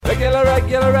regular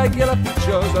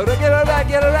features, regular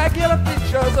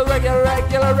features,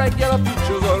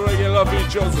 regular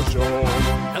features of show.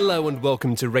 Hello and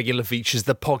welcome to Regular Features,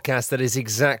 the podcast that is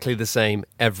exactly the same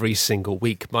every single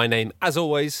week. My name, as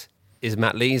always, is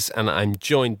Matt Lees, and I'm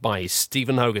joined by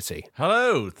Stephen Hogarty.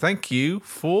 Hello, thank you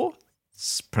for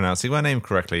pronouncing my name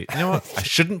correctly. You know what? I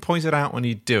shouldn't point it out when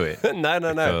you do it. No.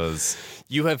 Because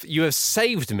You have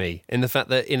saved me in the fact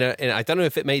that in I don't know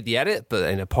if it made the edit, but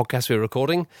in a podcast we were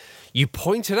recording, you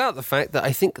pointed out the fact that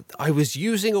I think I was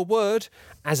using a word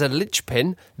as a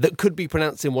linchpin that could be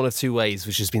pronounced in one of two ways,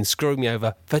 which has been screwing me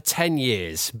over for 10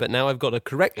 years. But now I've got a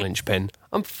correct linchpin.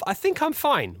 I think I'm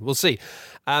fine. We'll see.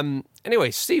 Anyway,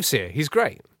 Steve's here. He's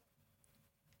great.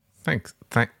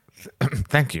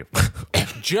 Thank you.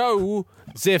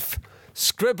 Joseph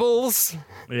Scribbles.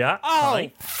 Yeah. Oh,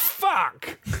 Hi.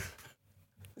 fuck.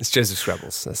 It's Joseph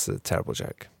Scrabbles. That's a terrible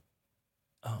joke.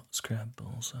 Oh,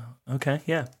 Scrambles. Oh, okay,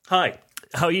 yeah. Hi.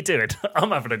 How are you doing? I'm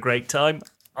having a great time.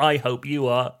 I hope you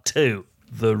are too,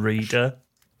 the reader.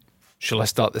 Shall I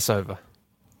start this over?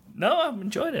 No, I'm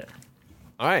enjoying it.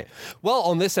 All right. Well,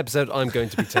 on this episode, I'm going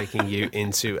to be taking you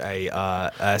into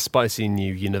a spicy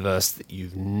new universe that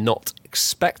you've not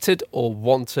expected or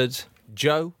wanted.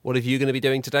 Joe, what are you going to be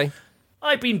doing today?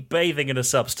 I've been bathing in a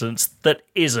substance that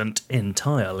isn't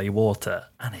entirely water,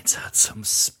 and it's had some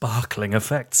sparkling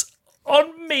effects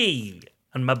on me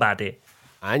and my body.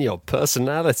 And your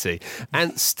personality.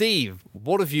 And Steve,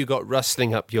 what have you got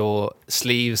rustling up your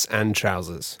sleeves and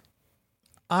trousers?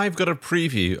 I've got a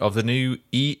preview of the new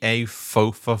EA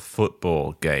FOFA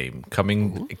football game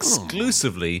coming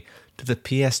exclusively to the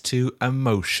PS2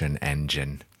 Emotion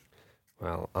Engine.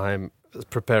 Well, I'm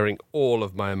preparing all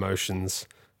of my emotions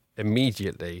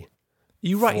immediately.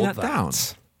 You writing for that down?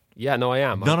 Yeah, no, I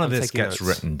am. None I'm of this taking gets notes.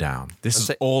 written down. This is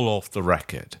ta- all off the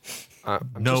record.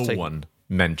 I'm No just taking- one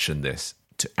mentioned this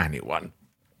to anyone.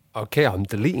 Okay, I'm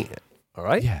deleting it. All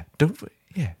right? Yeah, don't.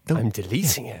 I'm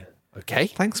deleting it. Okay?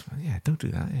 Thanks. Yeah, don't do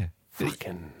that. Yeah.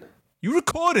 Fucking... You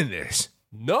recording this?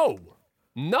 No.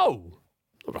 I'm not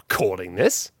recording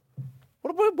this.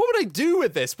 What would I do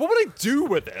with this? What would I do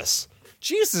with this?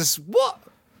 Jesus, what?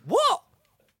 What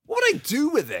would I do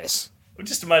with this? I'm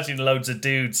just imagining loads of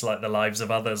dudes like the lives of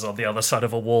others on the other side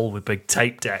of a wall with big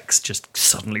tape decks just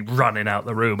suddenly running out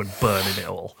the room and burning it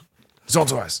all. It's on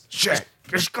to us. Shit.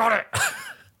 Just got it.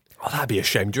 Oh, that'd be a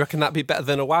shame. Do you reckon that'd be better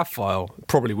than a WAV file?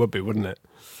 Probably would be, wouldn't it?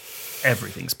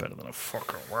 Everything's better than a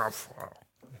fucking WAV file.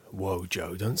 Whoa,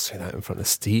 Joe, don't say that in front of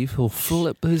Steve. He'll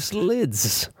flip his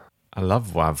lids. I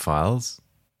love WAV files.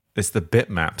 It's the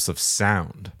bitmaps of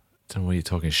sound. Don't know why you're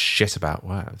talking shit about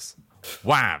WAVs.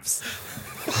 WAVs!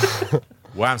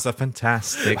 WAVs are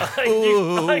fantastic. I knew you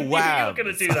were WAVs.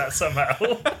 going to do that somehow.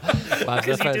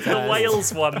 Because you did the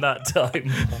Wales one that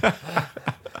time.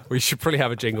 We should probably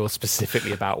have a jingle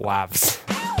specifically about WAVs.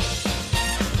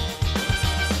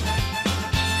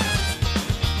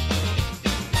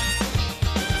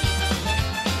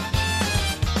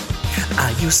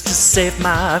 I used to save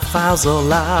my files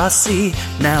all I see.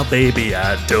 Now, baby,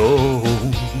 I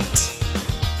don't.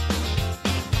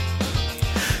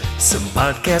 Some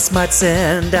podcasts might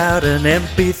send out an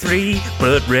MP3,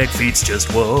 but Reg Feeds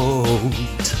just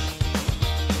won't.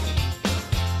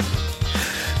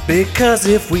 Because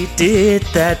if we did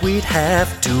that, we'd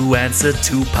have to answer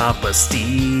to Papa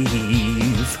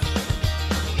Steve.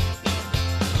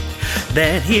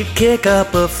 Then he'd kick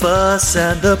up a fuss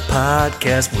and the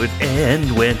podcast would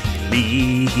end when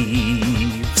he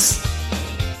leaves.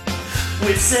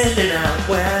 We're sending out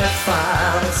WAV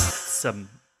files. Some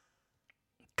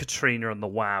Katrina and the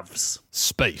WAVs.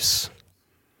 Space.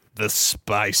 The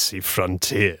spicy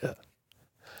frontier.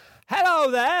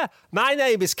 Hello there. My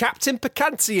name is Captain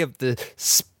Picanti of the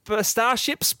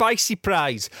Starship Spicy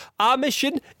Prize. Our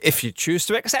mission, if you choose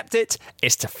to accept it,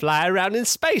 is to fly around in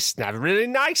space and have a really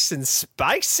nice and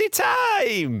spicy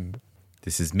time.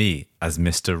 This is me as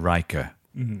Mr. Riker.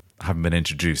 I haven't been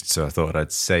introduced, so I thought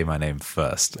I'd say my name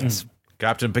first.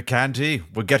 Captain Picanti,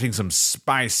 we're getting some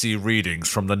spicy readings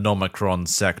from the Nomicron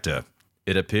sector.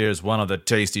 It appears one of the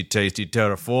tasty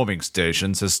terraforming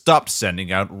stations has stopped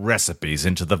sending out recipes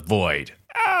into the void.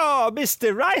 Oh,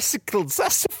 Mr. Ricicles,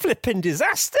 that's a flipping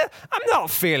disaster. I'm not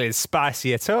feeling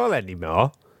spicy at all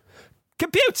anymore.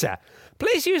 Computer,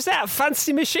 please use that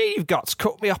fancy machine you've got to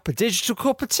cook me up a digital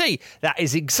cup of tea. That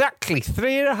is exactly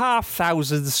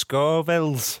 3,500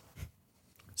 Scovilles.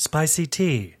 Spicy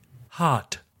tea.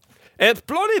 Hot. It's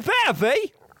bloody better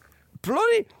be.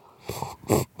 Bloody...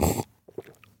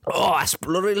 Oh, that's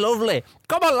bloody lovely.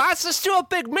 Come on, lads, let's do a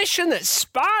big mission that's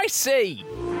spicy.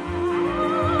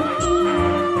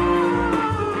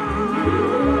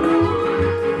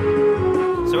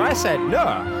 So I I said, no,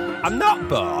 I'm not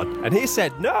bored. And he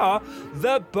said, no,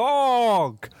 the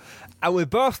Borg. And we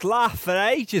both laughed for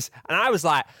ages. And I was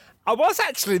like, I was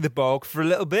actually the Borg for a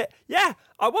little bit. Yeah,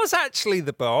 I was actually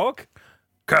the Borg.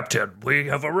 Captain, we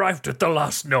have arrived at the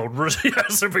last known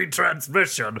recipe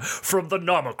transmission from the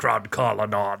Nomicron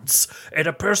colonons. It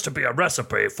appears to be a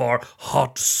recipe for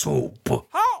hot soup.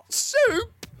 Hot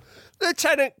soup?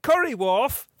 Lieutenant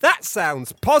Currywurf, that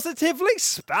sounds positively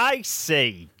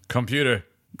spicy. Computer,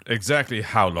 exactly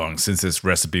how long since this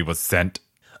recipe was sent?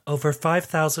 Over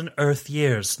 5,000 Earth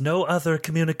years. No other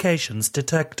communications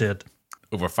detected.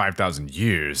 Over 5,000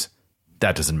 years?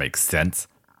 That doesn't make sense.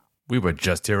 We were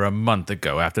just here a month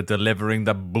ago after delivering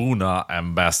the Buna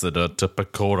ambassador to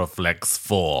Pecoraflex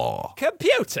 4.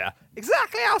 Computer,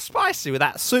 exactly how spicy would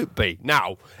that soup be?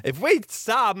 Now, if we'd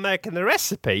started making the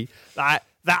recipe like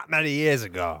that many years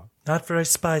ago. Not very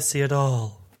spicy at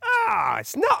all.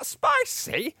 It's not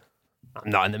spicy. I'm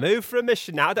not in the mood for a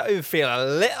mission now. I don't even feel a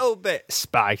little bit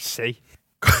spicy.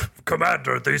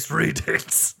 Commander, these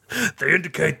readings, they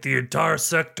indicate the entire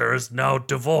sector is now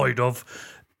devoid of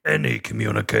any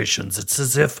communications. It's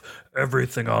as if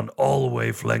everything on all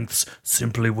wavelengths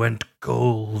simply went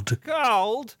cold.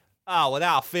 Cold? Oh, well,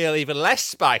 now I feel even less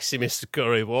spicy, Mr.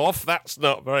 Currywurf. That's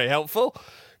not very helpful.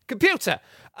 Computer,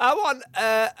 I want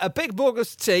a big mug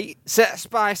of tea set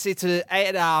spicy to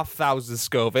 8,500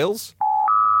 Scovilles.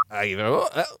 You know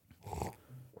what?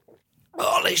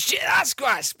 Holy shit, that's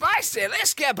quite spicy.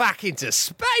 Let's get back into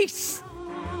space.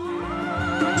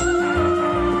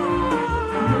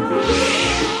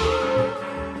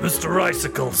 Mr.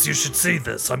 Icicles, you should see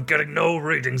this. I'm getting no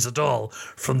readings at all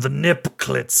from the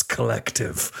Nipklitz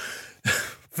Collective.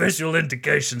 Visual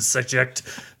indications suggest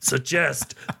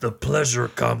the pleasure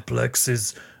complex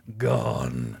is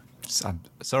gone. I'm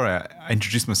sorry, I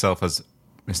introduced myself as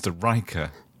Mr.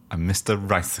 Riker. I'm Mr.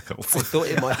 Ricicles. I thought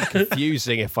it might be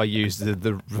confusing if I used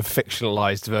the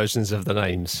fictionalized versions of the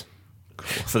names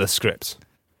for the script.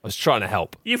 I was trying to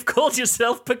help. You've called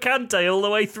yourself Picante all the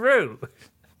way through.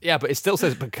 Yeah, but it still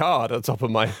says Picard on top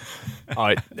of my...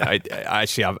 I've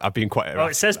been quite... Oh,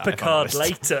 it says Picard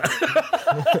later.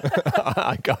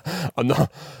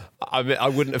 I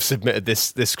wouldn't have submitted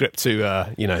this script to,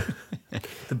 the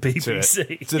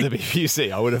BBC. To the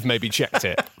BBC. I would have maybe checked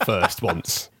it first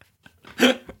once.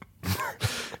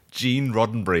 Gene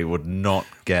Roddenberry would not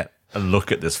get a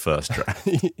look at this first draft.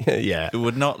 Yeah. It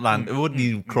would not land. It wouldn't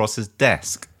even cross his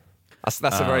desk.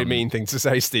 That's a very mean thing to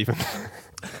say, Stephen.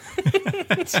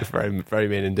 It's very, very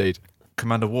mean indeed.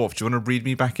 Commander Worf, do you want to read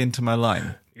me back into my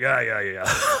line? Yeah.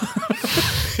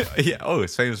 Yeah. Oh,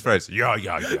 his famous phrase. Yeah.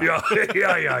 Yeah.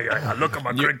 Look at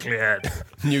my crinkly head.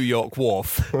 New York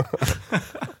Wharf.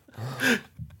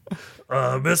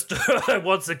 Once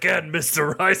again,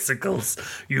 Mr. Icicles,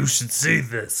 you should see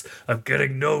this. I'm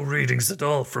getting no readings at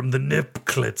all from the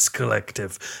Nipklitz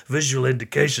Collective. Visual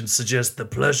indications suggest the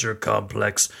pleasure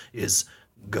complex is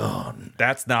gone.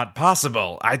 That's not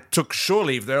possible. I took shore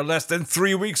leave there less than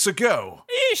 3 weeks ago.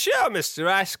 Are you sure, Mr.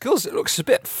 Icicles? It looks a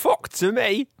bit fucked to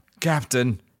me.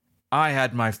 Captain, I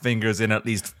had my fingers in at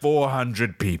least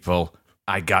 400 people.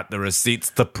 I got the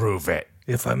receipts to prove it.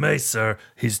 If I may, sir,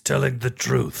 he's telling the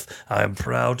truth. I am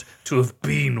proud to have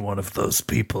been one of those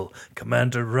people.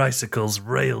 Commander Ricicles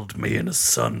railed me in a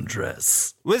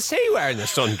sundress. Was he wearing a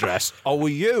sundress, or were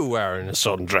you wearing a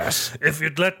sundress? If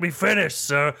you'd let me finish,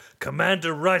 sir,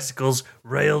 Commander Ricicles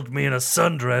railed me in a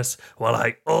sundress while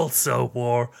I also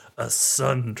wore a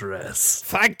sundress.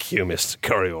 Thank you, Mr.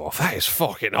 Currywurf. That is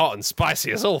fucking hot and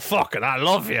spicy as all fuck, and I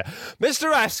love you.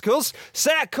 Mr. Icicles,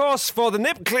 set a course for the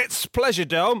Nipklitz Pleasure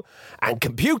Dome, and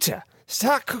computer,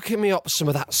 start cooking me up some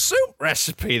of that soup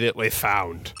recipe that we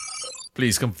found.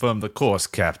 Please confirm the course,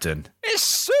 Captain. It's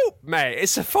soup, mate.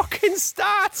 It's a fucking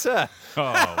starter.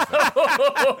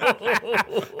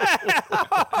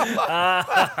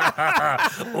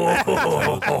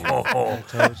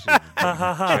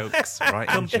 Jokes, right?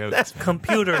 Jokes.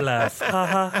 Computer laugh.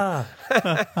 Ha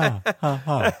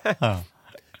ha.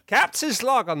 Captain's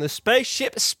log on the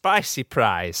Spaceship Spicy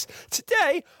Prize.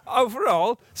 Today,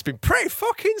 overall, it's been pretty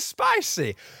fucking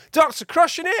spicy. Doctor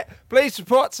crushing it. Please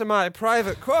report to my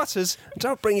private quarters. And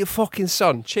don't bring your fucking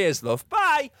son. Cheers, love.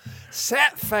 Bye.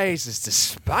 Set phases to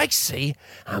spicy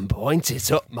and point it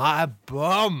up my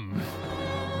bum.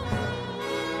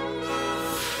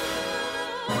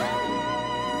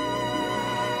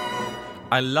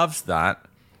 I loved that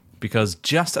because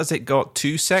just as it got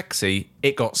too sexy,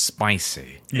 it got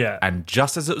spicy. Yeah. And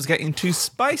just as it was getting too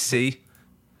spicy,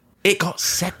 it got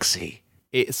sexy.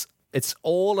 It's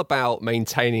all about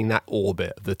maintaining that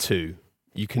orbit of the two.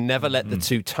 You can never let the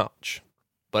two touch.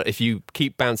 But if you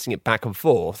keep bouncing it back and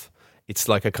forth, It's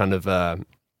like a kind of a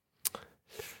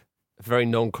very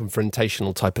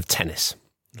non-confrontational type of tennis.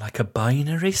 Like a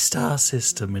binary star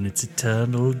system in its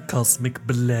eternal cosmic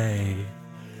ballet.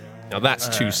 Now that's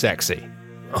too sexy.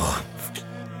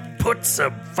 Put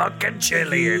some fucking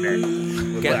chili in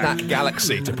it. Get that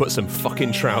galaxy to put some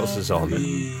fucking trousers on.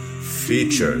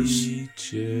 Features.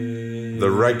 The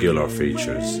regular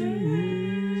features.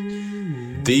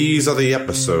 These are the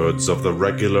episodes of the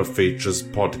Regular Features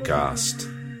podcast.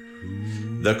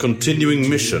 Their continuing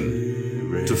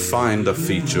mission: to find a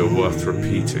feature worth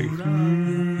repeating.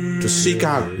 To seek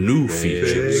out new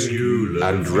features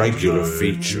and regular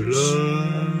features.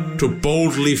 To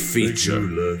boldly feature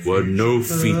where no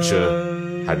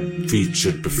feature had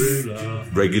featured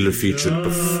regular featured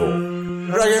before.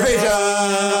 Regular features!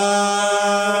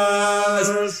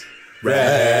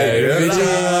 Regular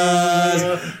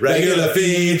features! Regular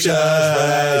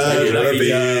features! Regular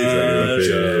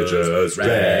features!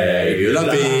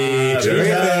 Regular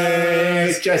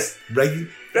features! Just regular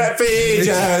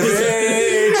features!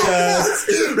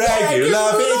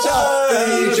 Regular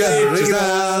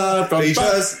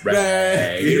features!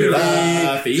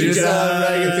 Regular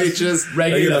features!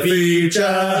 Regular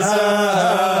features!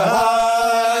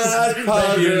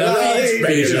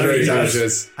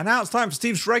 And now it's time for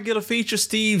Steve's regular feature,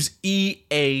 Steve's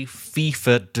EA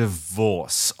FIFA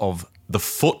divorce of the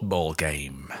football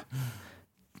game.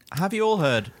 Have you all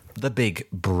heard the big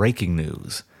breaking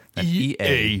news? That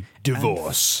EA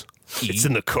divorce. It's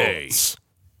in the courts.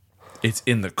 It's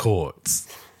in the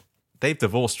courts. They've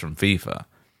divorced from FIFA.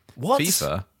 What?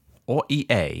 FIFA or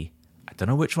EA, I don't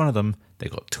know which one of them, they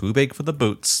got too big for the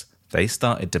boots. They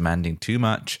started demanding too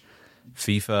much.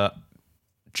 FIFA,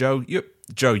 Joe, you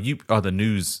are the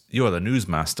news. You are the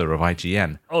newsmaster of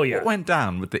IGN. Oh, yeah. What went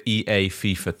down with the EA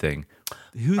FIFA thing?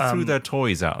 Who threw their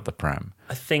toys out of the pram?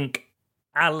 I think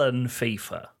Alan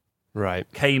FIFA Right.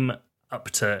 came up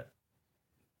to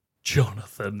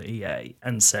Jonathan EA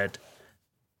and said,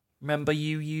 remember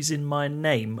you using my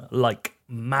name like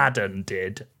Madden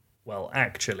did? Well,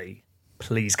 actually,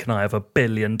 please can I have $1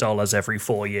 billion every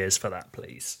 4 years for that,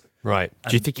 please? Right.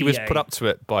 Do you think he was EA put up to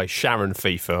it by Sharon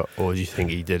FIFA, or do you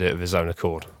think he did it of his own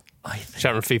accord? I think,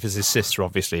 Sharon FIFA's his sister,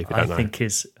 obviously, if you I don't know. think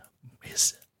his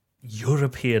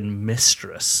European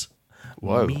mistress,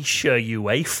 Whoa. Misha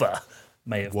UEFA,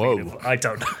 may have Whoa. been. I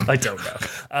don't know.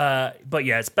 But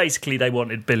yeah, it's basically they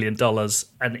wanted $1 billion,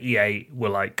 and EA were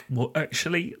like, well,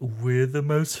 actually, we're the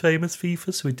most famous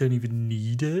FIFA, so we don't even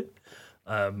need it.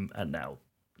 And now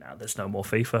there's no more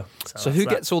FIFA. So who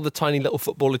gets all the tiny little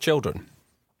footballer children?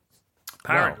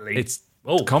 Apparently, Well, it's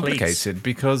oh, complicated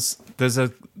because there's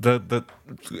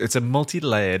it's a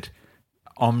multi-layered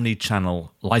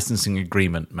omni-channel licensing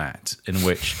agreement, Matt, in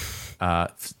which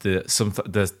there's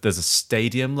a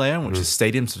stadium layer, which is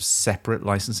stadiums of separate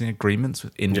licensing agreements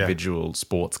with individual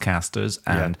sportscasters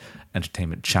and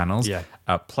entertainment channels. Yeah.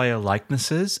 Player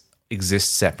likenesses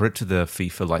exist separate to the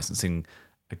FIFA licensing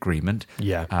agreement.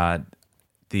 Yeah.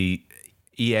 The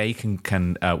EA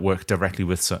can work directly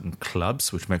with certain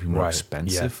clubs, which may be more Right,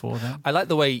 expensive yeah. for them. I like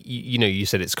the way you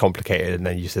said it's complicated, and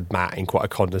then you said Matt in quite a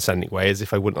condescending way, as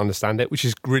if I wouldn't understand it, which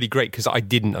is really great because I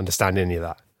didn't understand any of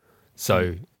that.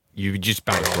 So you just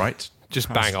bang on, Right? Just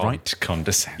That's bang on. right,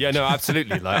 condescend. Yeah, no,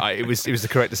 absolutely. It was the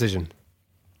correct decision.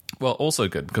 Well, also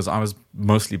good because I was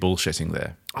mostly bullshitting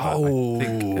there. But Oh. I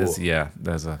think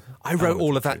there's a. I wrote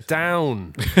all of that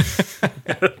down.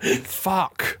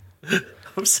 Fuck.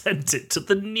 I've sent it to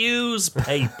the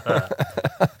newspaper.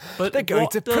 But They're going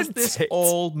what to does print this it.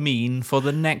 all mean for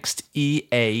the next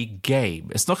EA game?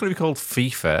 It's not going to be called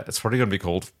FIFA. It's probably going to be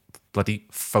called bloody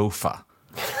FOFA.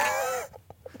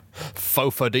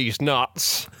 Fofa these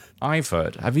nuts. I've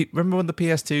heard. Remember when the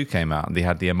PS2 came out and they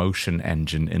had the emotion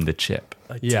engine in the chip?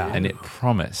 Yeah. And it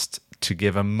promised to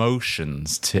give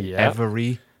emotions to Yeah.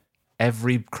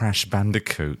 every Crash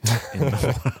Bandicoot in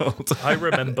the world. I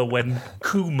remember when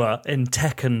Kuma in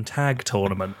Tekken Tag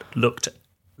Tournament looked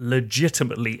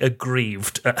legitimately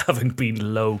aggrieved at having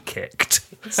been low kicked.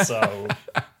 So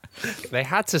They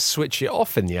had to switch it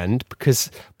off in the end because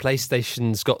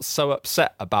PlayStation's got so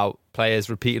upset about players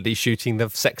repeatedly shooting the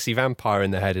sexy vampire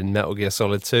in the head in Metal Gear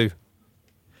Solid 2.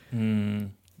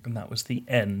 and that was the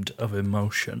end of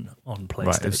emotion on PlayStation.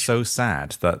 Right, it was so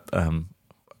sad that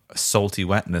salty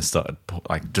wetness started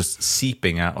just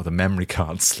seeping out of the memory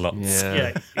card slots.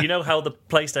 Yeah, you know how the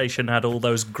PlayStation had all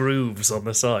those grooves on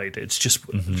the side? It's just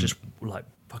like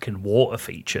fucking water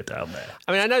feature down there.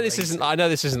 I mean, I know this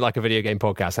isn't like a video game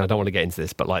podcast, and I don't want to get into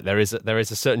this, but like there is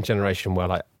a certain generation where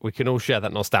like we can all share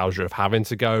that nostalgia of having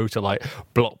to go to like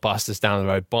Blockbusters down the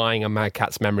road, buying a Mad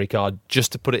Catz memory card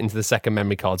just to put it into the second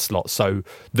memory card slot, so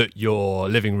that your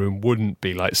living room wouldn't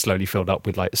be like slowly filled up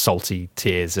with like salty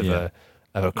tears of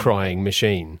a crying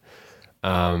machine.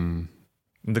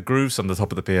 The grooves on the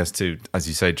top of the PS2, as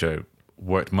you say, Joe,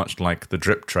 worked much like the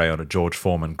drip tray on a George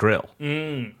Foreman grill.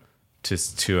 To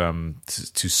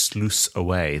sluice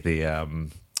away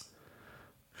the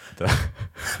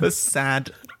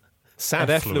sad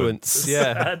effluence,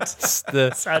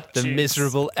 the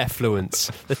miserable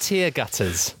effluence, the tear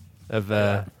gutters of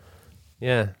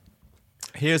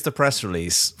Here's the press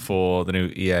release for the new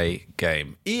EA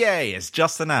game. EA has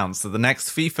just announced that the next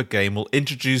FIFA game will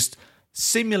introduce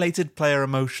simulated player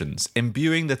emotions,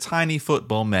 imbuing the tiny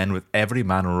football men with every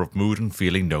manner of mood and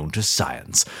feeling known to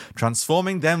science,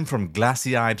 transforming them from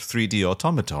glassy-eyed 3D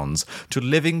automatons to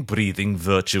living, breathing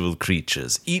virtual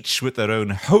creatures, each with their own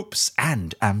hopes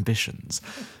and ambitions.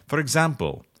 For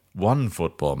example, one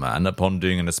football man, upon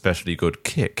doing an especially good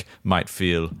kick, might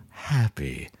feel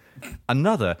happy.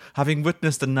 Another, having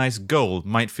witnessed a nice goal,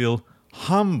 might feel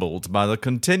humbled by the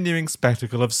continuing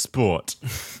spectacle of sport.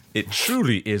 It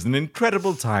truly is an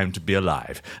incredible time to be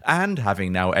alive, and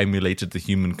having now emulated the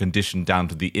human condition down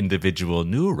to the individual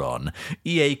neuron,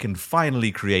 EA can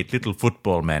finally create little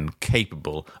football men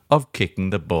capable of kicking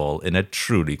the ball in a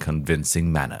truly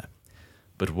convincing manner.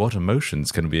 But what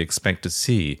emotions can we expect to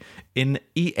see in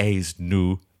EA's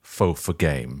new FIFA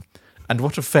game? And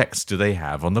what effects do they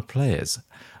have on the players?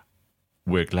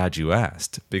 We're glad you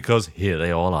asked, because here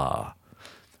they all are.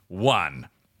 1.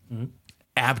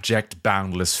 Abject,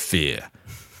 boundless fear.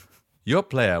 Your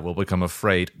player will become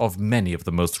afraid of many of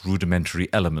the most rudimentary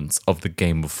elements of the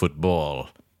game of football.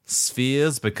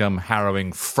 Spheres become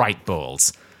harrowing fright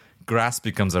balls. Grass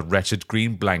becomes a wretched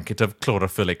green blanket of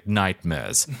chlorophyllic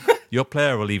nightmares. Your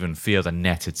player will even fear the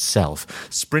net itself,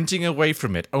 sprinting away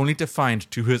from it only to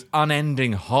find, to his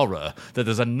unending horror, that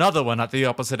there's another one at the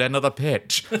opposite end of the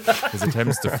pitch. His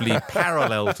attempts to flee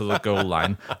parallel to the goal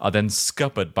line are then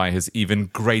scuppered by his even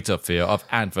greater fear of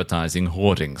advertising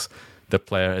hoardings. The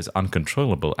player is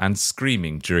uncontrollable and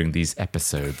screaming during these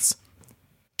episodes.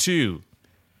 2.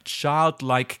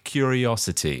 Childlike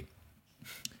curiosity.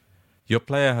 Your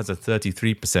player has a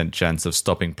 33% chance of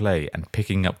stopping play and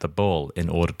picking up the ball in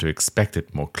order to inspect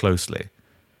it more closely.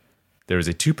 There is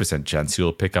a 2% chance you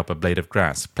will pick up a blade of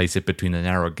grass, place it between a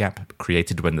narrow gap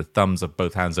created when the thumbs of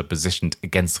both hands are positioned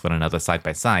against one another side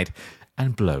by side,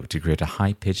 and blow to create a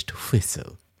high-pitched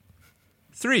whistle.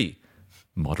 3.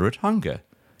 Moderate hunger.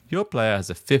 Your player has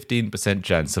a 15%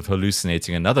 chance of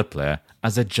hallucinating another player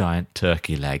as a giant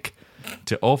turkey leg.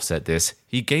 To offset this,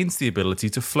 he gains the ability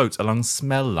to float along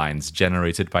smell lines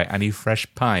generated by any fresh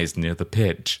pies near the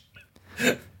pitch.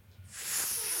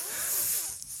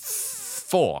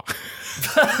 4.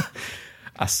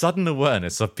 A sudden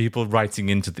awareness of people writing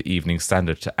into the Evening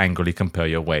Standard to angrily compare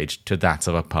your wage to that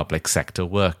of a public sector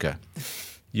worker.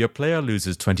 Your player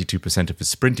loses 22% of his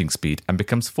sprinting speed and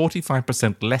becomes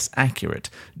 45% less accurate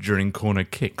during corner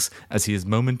kicks as he is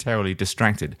momentarily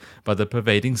distracted by the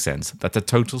pervading sense that a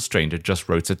total stranger just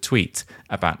wrote a tweet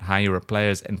about how your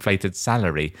player's inflated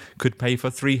salary could pay for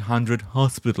 300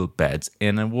 hospital beds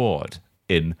in a ward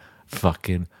in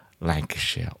fucking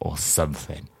Lancashire or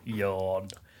something. Yawn.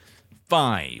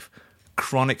 5.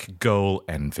 Chronic goal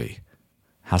envy.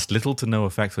 Has little to no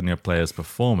effect on your player's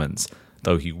performance,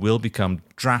 though he will become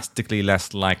drastically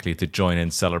less likely to join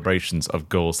in celebrations of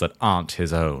goals that aren't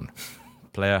his own.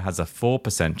 Player has a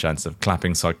 4% chance of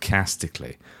clapping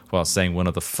sarcastically while saying one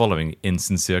of the following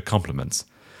insincere compliments.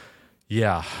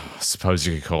 Yeah, I suppose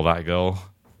you could call that a goal.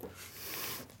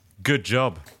 Good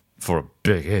job for a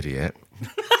big idiot.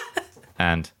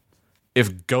 And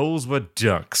if goals were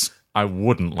ducks, I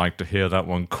wouldn't like to hear that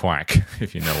one quack,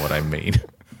 if you know what I mean.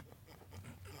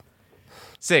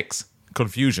 6.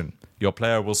 Confusion. Your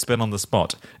player will spin on the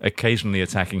spot, occasionally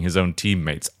attacking his own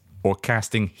teammates or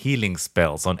casting healing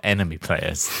spells on enemy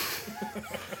players.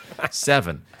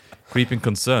 7. Creeping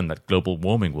concern that global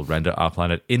warming will render our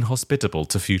planet inhospitable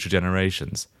to future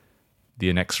generations.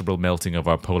 The inexorable melting of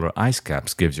our polar ice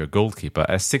caps gives your goalkeeper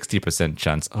a 60%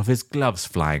 chance of his gloves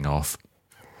flying off.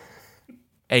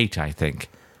 8, I think.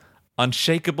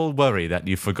 Unshakable worry that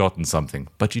you've forgotten something,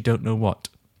 but you don't know what.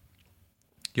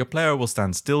 Your player will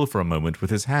stand still for a moment with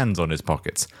his hands on his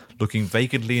pockets, looking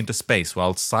vacantly into space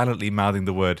while silently mouthing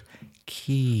the word,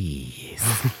 keys.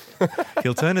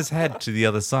 He'll turn his head to the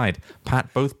other side,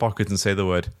 pat both pockets and say the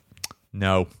word,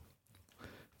 no.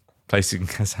 Placing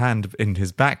his hand in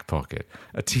his back pocket,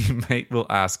 a teammate will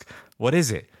ask, "What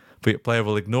is it?" But your player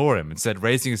will ignore him, instead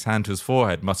raising his hand to his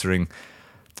forehead, muttering,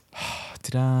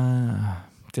 Did I?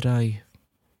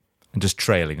 And just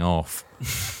trailing off.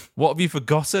 "What have you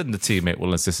forgotten?" the teammate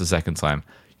will insist a second time.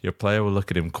 Your player will look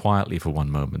at him quietly for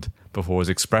one moment, before his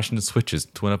expression switches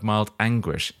to one of mild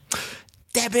anguish.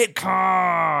 "Debit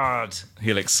card!"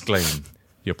 he'll exclaim.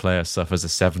 Your player suffers a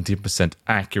 70%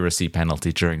 accuracy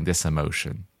penalty during this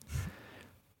emotion.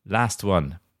 Last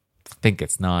one. I think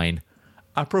it's 9.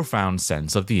 A profound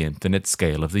sense of the infinite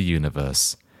scale of the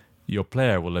universe. Your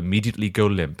player will immediately go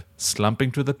limp,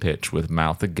 slumping to the pitch with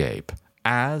mouth agape,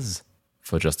 as,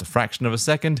 for just a fraction of a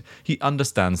second, he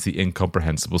understands the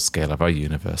incomprehensible scale of our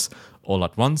universe. All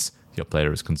at once, your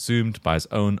player is consumed by his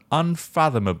own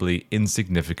unfathomably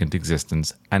insignificant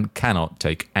existence and cannot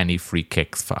take any free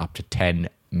kicks for up to 10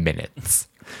 minutes.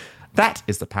 That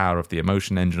is the power of the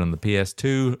emotion engine on the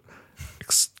PS2,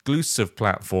 exclusive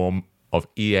platform of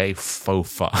EA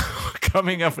FOFA,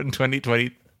 coming up in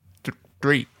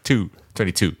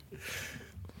 2022.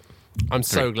 I'm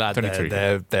so glad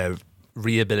they're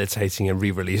rehabilitating and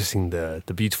re-releasing the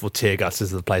beautiful tear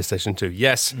gutters of the PlayStation 2.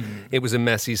 Yes, it was a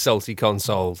messy, salty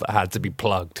console that had to be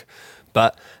plugged,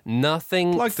 but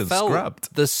nothing Plugged and felt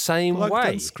scrubbed. the same Plugged way.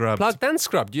 and scrubbed. Plugged and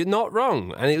scrubbed. You're not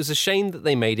wrong. And it was a shame that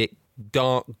they made it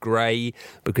dark grey,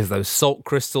 because those salt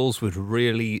crystals would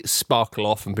really sparkle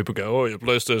off and people go, "Oh, your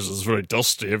PlayStation's very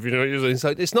dusty. Have you know using?"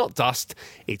 So it's not dust,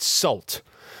 it's salt.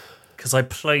 Because I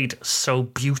played so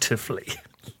beautifully.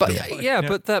 But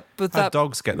but How that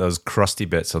dogs get those crusty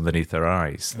bits underneath their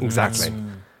eyes. exactly.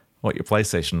 What your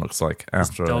PlayStation looks like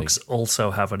after Dogs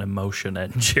also have an emotion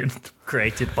engine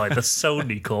created by the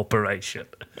Sony Corporation.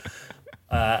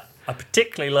 I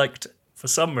particularly liked, for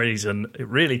some reason, it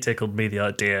really tickled me, the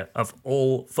idea of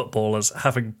all footballers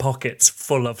having pockets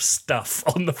full of stuff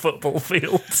on the football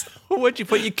field. Where'd you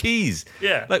put your keys?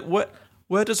 Yeah. Like,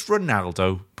 where does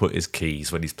Ronaldo put his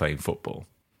keys when he's playing football?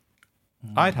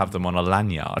 I'd have them on a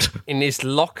lanyard. In his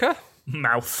locker?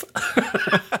 Mouth.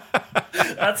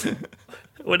 That's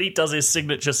when he does his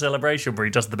signature celebration where he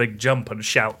does the big jump and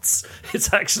shouts.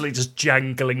 It's actually just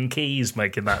jangling keys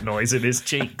making that noise in his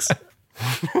cheeks.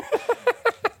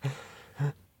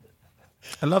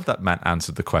 I love that Matt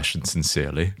answered the question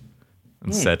sincerely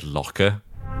and said locker.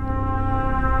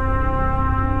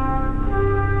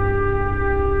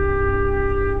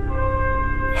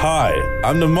 Hi,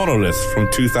 I'm the Monolith from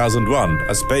 2001,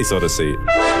 A Space Odyssey.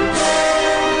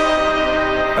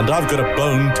 And I've got a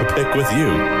bone to pick with you.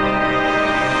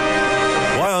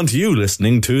 Why aren't you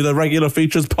listening to the Regular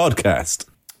Features podcast?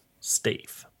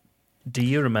 Steve, do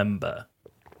you remember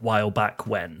while back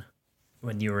when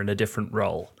you were in a different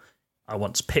role, I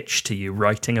once pitched to you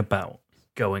writing about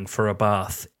going for a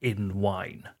bath in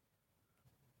wine?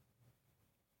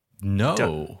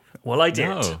 No. Well, I did.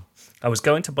 No. I was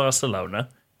going to Barcelona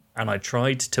and I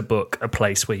tried to book a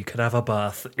place where you could have a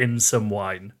bath in some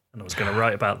wine, and I was going to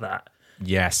write about that.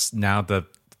 Yes, now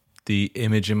the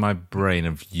image in my brain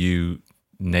of you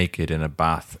naked in a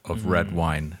bath of red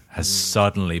wine has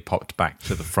suddenly popped back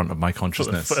to the front of my For the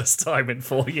consciousness. first time in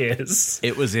 4 years.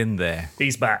 It was in there.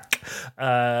 He's back.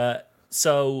 And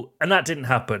that didn't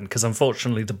happen because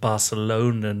unfortunately the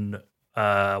Barcelonan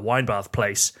wine bath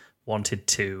place wanted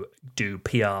to do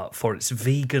PR for its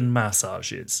vegan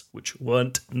massages, which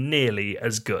weren't nearly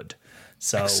as good.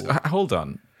 So Hold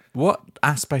on. What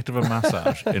aspect of a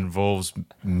massage involves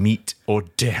meat or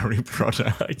dairy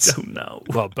product? I don't know.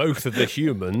 Well, both of the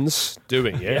humans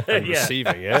doing it and Yeah.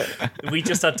 receiving it. We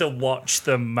just had to watch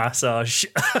them massage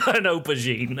an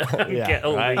aubergine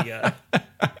and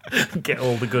get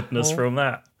all the goodness from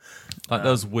that. Like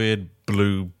those weird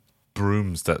blue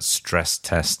brooms that stress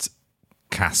test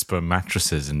Casper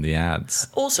mattresses in the ads.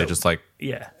 Also- They're just like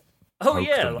Yeah. Oh poke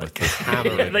yeah, them like with the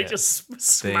hammer in they it. just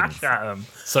smash at them.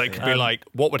 So it could be like,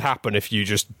 what would happen if you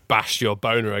just bashed your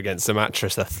boner against the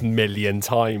mattress 1,000,000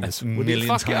 times? a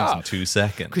million times in 2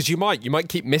 seconds. Because you might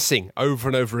keep missing over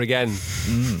and over again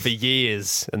for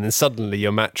years, and then suddenly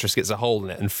your mattress gets a hole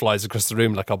in it and flies across the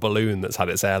room like a balloon that's had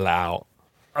its air let out.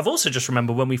 I've also just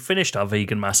remembered when we finished our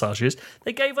vegan massages,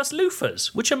 they gave us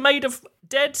loofahs, which are made of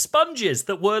dead sponges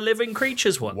that were living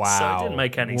creatures once. So Wow. it didn't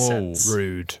make any Whoa. sense.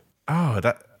 Rude. Oh,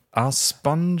 are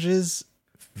sponges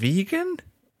vegan?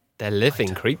 They're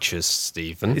living creatures,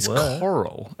 Stephen. It's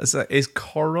coral. Is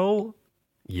coral?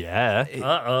 Yeah.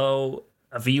 Uh-oh.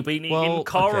 Have you been eating Well,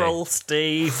 coral,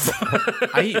 Steve?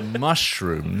 I eat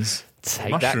mushrooms.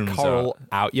 Take Mushrooms that coral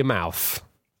out your mouth.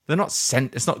 They're not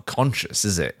it's not conscious,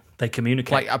 is it? They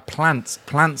communicate. Like plants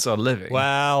are living.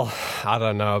 Well, I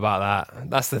don't know about that.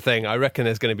 That's the thing. I reckon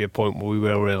there's going to be a point where we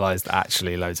will realise that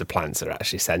actually loads of plants are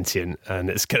actually sentient, and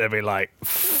it's going to be like,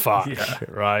 fuck,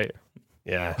 right?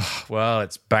 Yeah. Well,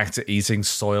 it's back to eating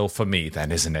soil for me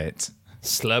then, isn't it?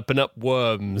 Slurping up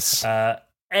worms.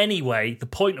 Anyway, the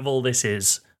point of all this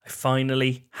is I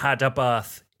finally had a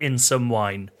bath in some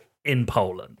wine in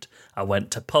Poland. I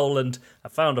went to Poland, I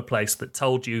found a place that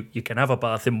told you can have a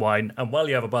bath in wine, and while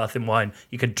you have a bath in wine,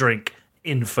 you can drink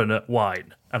infinite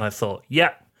wine. And I thought,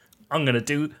 I'm going to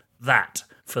do that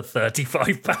for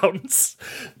 £35.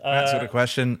 That's sort of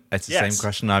question. It's the same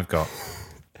question I've got.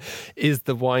 Is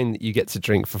the wine that you get to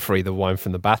drink for free the wine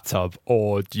from the bathtub,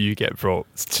 or do you get brought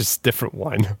just different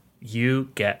wine? You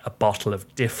get a bottle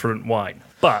of different wine.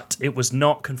 But it was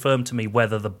not confirmed to me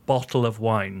whether the bottle of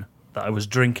wine that I was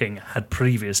drinking had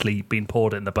previously been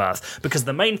poured in the bath. Because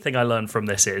the main thing I learned from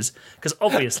this is, because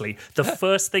obviously the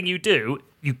first thing you do,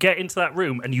 you get into that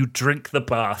room and you drink the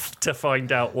bath to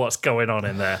find out what's going on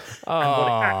in there.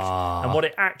 And what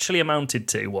it actually amounted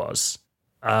to was,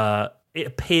 it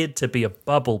appeared to be a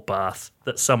bubble bath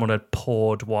that someone had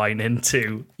poured wine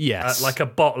into. Yes. Like a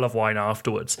bottle of wine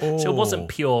afterwards. So it wasn't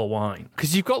pure wine.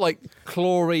 Because you've got like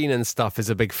chlorine and stuff is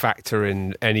a big factor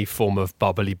in any form of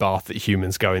bubbly bath that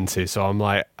humans go into. So I'm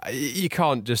like, you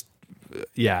can't just,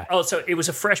 Oh, so it was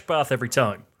a fresh bath every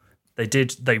time. They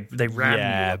ran.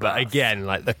 Yeah, but again,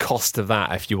 like the cost of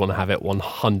that if you want to have it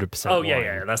 100%. Oh, wine.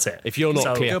 yeah, that's it. If you're not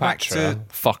So- Cleopatra, Go back to-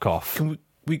 fuck off. Can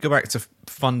we go back to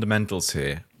fundamentals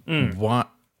here? Why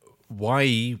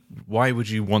would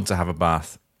you want to have a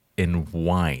bath in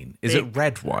wine? Is it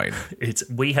red wine?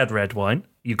 We had red wine.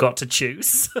 You got to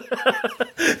choose.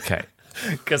 Okay.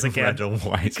 Because again, Red or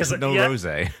white. No yeah,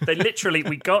 rosé. They literally,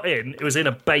 we got in, it was in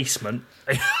a basement,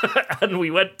 and we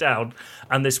went down,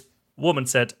 and this woman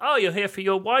said, "Oh, you're here for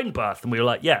your wine bath," and we were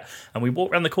like, "Yeah." And we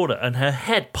walked around the corner, and her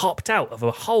head popped out of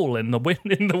a hole in the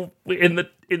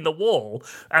wall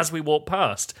as we walked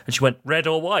past, and she went, "Red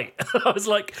or white?" I was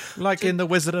like, Like in The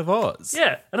Wizard of Oz.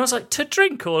 "Yeah," and I was like, "To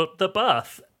drink or the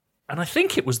bath?" And I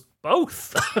think it was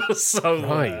both. So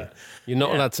Right. You're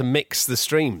not allowed to mix the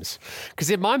streams. Because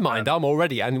in my mind, I'm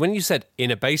already, and when you said in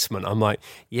a basement, I'm like,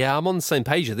 yeah, I'm on the same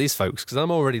page as these folks. Because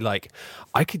I'm already like,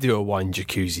 I could do a wine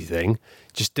jacuzzi thing.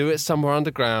 Just do it somewhere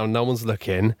underground. No one's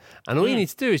looking. And all you need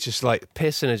to do is just like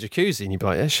piss in a jacuzzi. And you'd be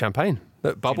like, there's champagne.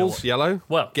 Look, bubbles, yellow.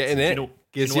 Well, get in it.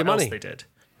 Gives you what else money. they did?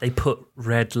 They put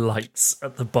red lights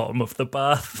at the bottom of the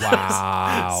bath.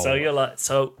 Wow. So you're like,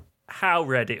 how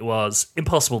red it was,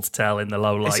 impossible to tell in the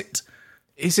low light.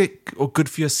 Is it good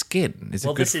for your skin? Is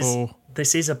it good for...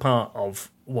 This is a part of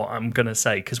what I'm going to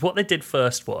say, because what they did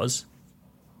first was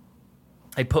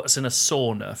they put us in a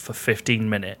sauna for 15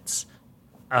 minutes,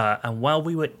 and while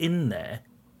we were in there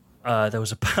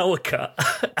was a power cut,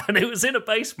 and it was in a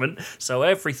basement, so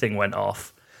everything went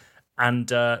off, and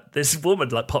this woman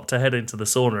popped her head into the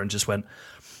sauna and just went,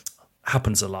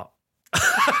 "Happens a lot."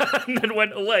 And then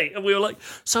went away, and we were like,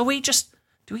 so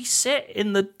do we sit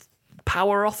in the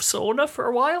power off sauna for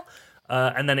a while?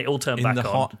 And then it all turned back In on. the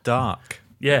hot dark.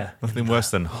 Yeah. Nothing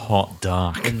worse than hot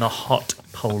dark. In the hot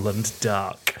Poland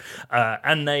dark.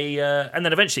 And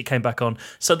then eventually it came back on.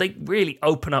 So they really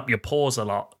open up your pores a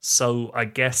lot. So I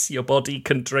guess your body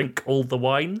can drink all the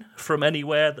wine from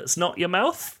anywhere that's not your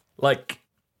mouth. Like,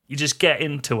 you just get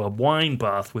into a wine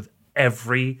bath with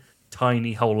every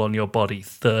tiny hole on your body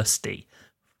thirsty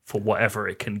for whatever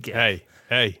it can get.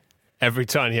 Hey. Every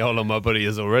tiny hole on my body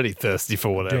is already thirsty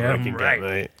for whatever I Damn can right. get,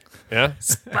 mate. Yeah?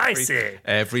 Spicy.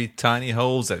 Every tiny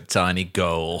hole's a tiny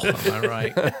goal. Am I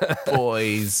right?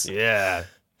 Boys. Yeah.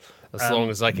 As long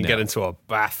as I can get into a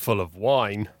bath full of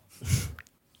wine.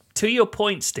 To your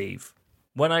point, Steve,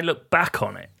 when I look back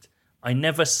on it, I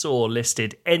never saw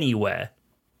listed anywhere,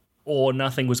 or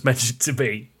nothing was mentioned to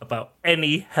be, about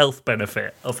any health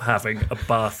benefit of having a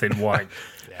bath in wine.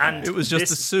 And It was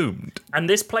just assumed. And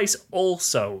this place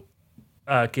also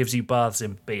gives you baths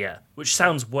in beer, which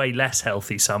sounds way less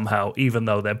healthy somehow, even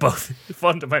though they're both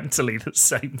fundamentally the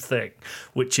same thing,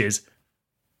 which is,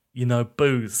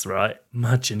 booze, right?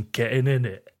 Imagine getting in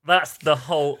it.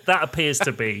 That appears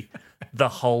to be the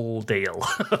whole deal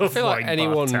of I feel like Wine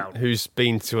anyone Bath Town. who's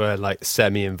been to a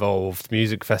semi-involved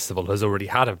music festival has already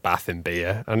had a bath in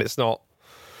beer, and it's not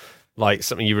like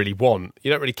something you really want.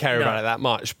 You don't really care about it that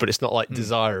much, but it's not like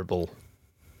desirable.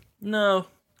 No,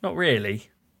 not really.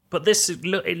 But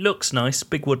it looks nice,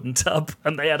 big wooden tub,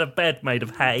 and they had a bed made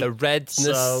of hay. The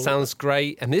redness sounds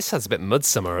great, and this has a bit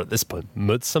Midsummer at this point.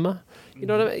 Midsummer? You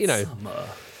know what I mean?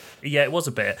 Yeah, it was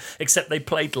a bit. Except they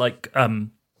played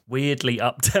weirdly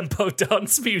up-tempo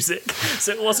dance music,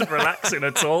 so it wasn't relaxing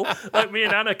at all. Like, me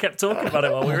and Anna kept talking about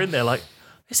it while we were in there, like,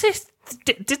 is this...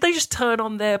 Did they just turn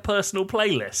on their personal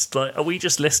playlist? Like, are we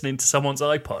just listening to someone's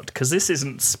iPod? Because this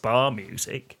isn't spa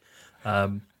music.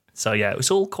 So, yeah, it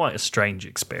was all quite a strange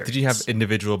experience. Did you have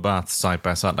individual baths side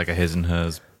by side, like a his and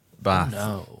hers bath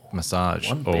massage?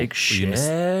 One big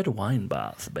shared wine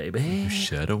bath, baby.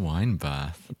 Shared a wine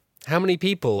bath. How many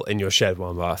people in your shared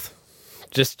one bath?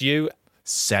 Just you?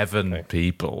 7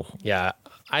 people. Yeah,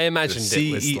 I imagined The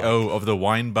it was CEO of the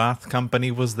wine bath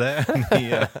company was there.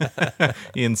 And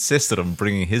he insisted on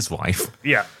bringing his wife.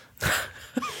 Yeah.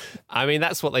 I mean,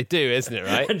 that's what they do, isn't it,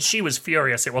 right? And she was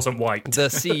furious it wasn't white. The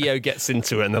CEO gets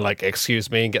into it and they're like, excuse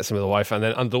me, and gets him with the wife. And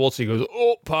then underwater he goes,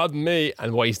 oh, pardon me.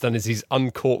 And what he's done is he's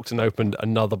uncorked and opened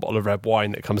another bottle of red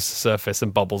wine that comes to the surface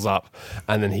and bubbles up.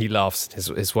 And then he laughs.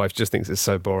 His wife just thinks it's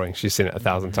so boring. She's seen it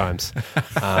 1,000 times.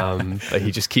 But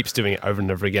he just keeps doing it over and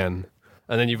over again.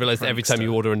 And then you realise that every time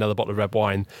you order another bottle of red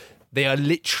wine, they are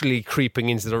literally creeping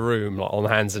into the room like on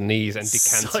hands and knees and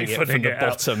decanting it from the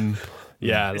bottom.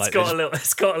 Yeah, it's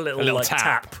got a little like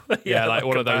tap. Yeah, like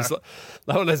one of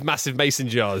those massive mason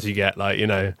jars you get, like, you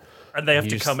know. And they have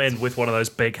to come in with one of those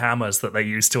big hammers that they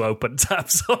use to open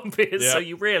taps on beers, so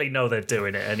you really know they're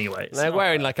doing it anyway. They're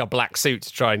wearing like a black suit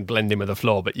to try and blend in with the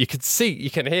floor, but you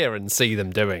can hear and see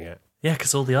them doing it. Yeah,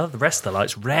 because all the rest of the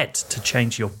lights red to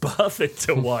change your bath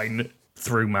into wine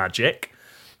through magic.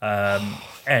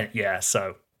 And yeah,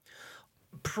 so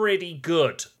pretty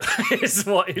good is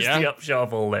what is the upshot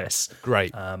of all this.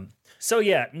 Great. So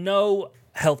yeah, no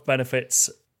health benefits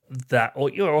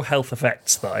or health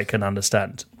effects that I can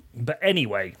understand. But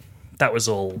anyway, that was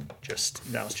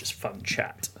just fun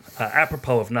chat.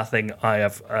 Apropos of nothing, I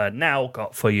have now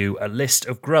got for you a list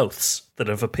of growths that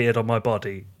have appeared on my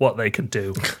body, what they can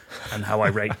do, and how I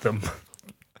rate them.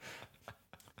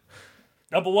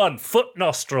 Number 1, foot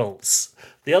nostrils.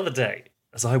 The other day,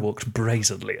 as I walked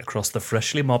brazenly across the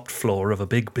freshly mopped floor of a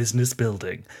big business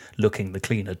building, looking the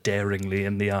cleaner daringly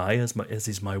in the eye as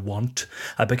is my wont,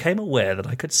 I became aware that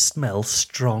I could smell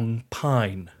strong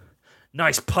pine.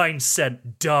 Nice pine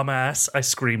scent, dumbass, I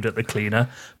screamed at the cleaner.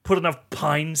 Put enough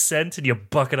pine scent in your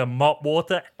bucket of mop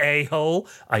water, a-hole,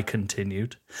 I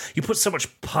continued. You put so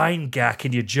much pine gack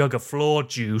in your jug of floor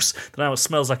juice that now it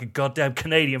smells like a goddamn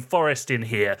Canadian forest in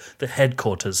here, the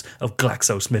headquarters of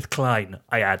GlaxoSmithKline,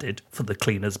 I added, for the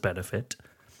cleaner's benefit.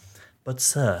 But,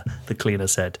 sir, the cleaner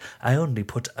said, I only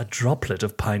put a droplet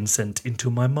of pine scent into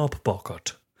my mop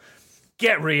bucket.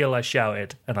 Get real, I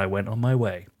shouted, and I went on my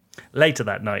way. Later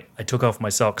that night, I took off my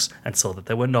socks and saw that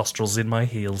there were nostrils in my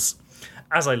heels.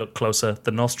 As I looked closer,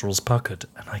 the nostrils puckered,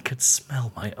 and I could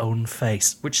smell my own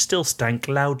face, which still stank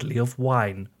loudly of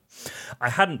wine. I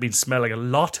hadn't been smelling a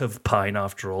lot of pine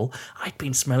after all. I'd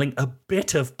been smelling a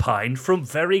bit of pine from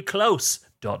very close, ...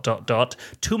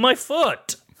 to my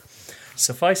foot.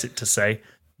 Suffice it to say,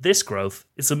 this growth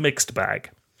is a mixed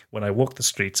bag. When I walk the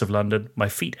streets of London, my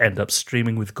feet end up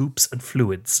streaming with goops and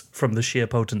fluids from the sheer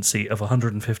potency of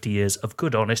 150 years of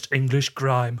good honest English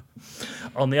grime.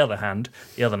 On the other hand,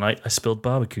 the other night I spilled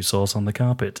barbecue sauce on the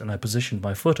carpet and I positioned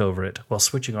my foot over it while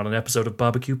switching on an episode of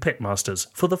Barbecue Pitmasters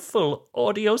for the full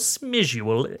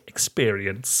audio-smisual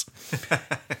experience.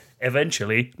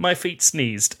 Eventually, my feet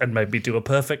sneezed and made me do a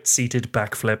perfect seated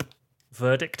backflip.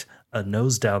 Verdict, a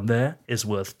nose down there is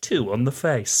worth 2 on the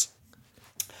face.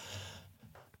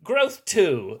 Growth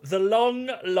 2, the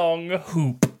long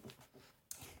hoop.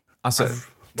 Also,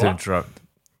 to interrupt,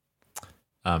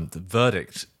 the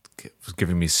Verdict was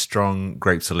giving me strong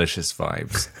Grape Delicious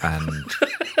vibes, and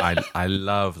I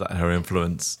love that her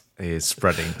influence is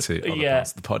spreading to other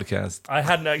parts of the podcast. I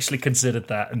hadn't actually considered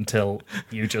that until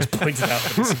you just pointed out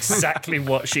that's exactly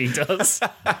what she does.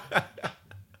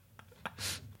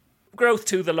 Growth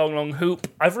 2, the long hoop.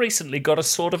 I've recently got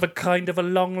a kind of a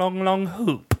long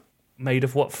hoop made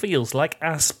of what feels like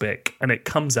aspic, and it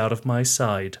comes out of my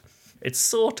side. It's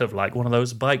sort of like one of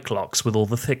those bike locks with all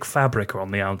the thick fabric on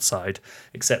the outside,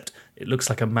 except it looks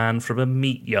like a man from a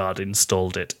meat yard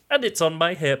installed it, and it's on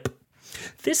my hip.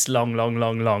 This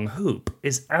long hoop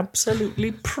is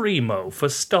absolutely primo for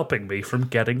stopping me from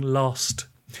getting lost.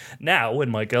 Now, when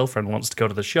my girlfriend wants to go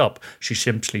to the shop, she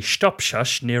simply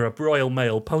stop-shush near a Royal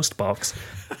Mail postbox,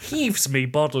 heaves me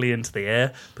bodily into the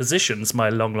air, positions my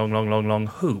long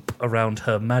hoop around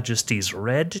Her Majesty's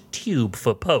red tube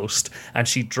for post, and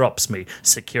she drops me,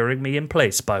 securing me in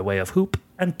place by way of hoop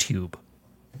and tube.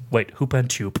 Wait, hoop and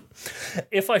tube.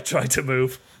 If I try to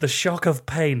move, the shock of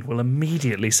pain will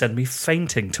immediately send me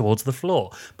fainting towards the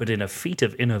floor. But in a feat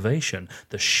of innovation,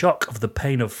 the shock of the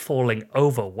pain of falling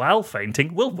over while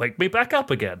fainting will wake me back up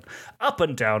again. Up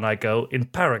and down I go in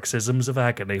paroxysms of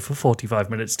agony for 45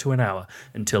 minutes to an hour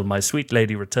until my sweet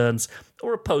lady returns,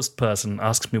 or a post person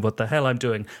asks me what the hell I'm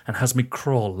doing and has me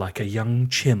crawl like a young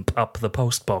chimp up the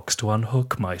post box to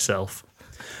unhook myself.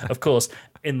 Of course,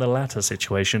 in the latter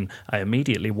situation, I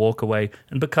immediately walk away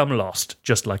and become lost,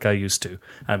 just like I used to,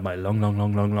 and my long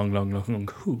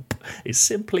hoop is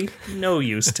simply no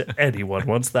use to anyone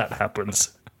once that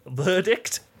happens.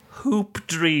 Verdict? Hoop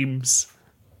dreams.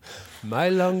 My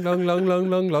long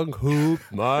hoop.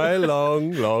 My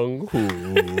long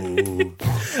hoop.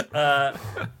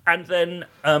 And then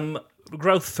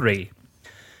growth 3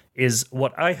 is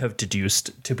what I have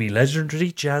deduced to be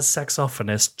legendary jazz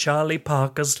saxophonist Charlie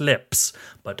Parker's lips,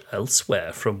 but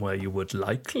elsewhere from where you would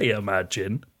likely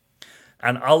imagine.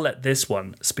 And I'll let this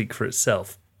one speak for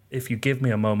itself if you give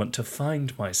me a moment to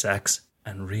find my sax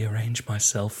and rearrange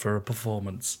myself for a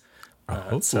performance.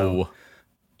 So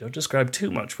don't describe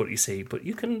too much what you see, but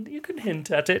you can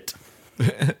hint at it.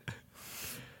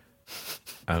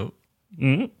 Oh.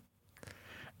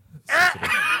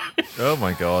 Oh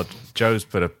my God. Joe's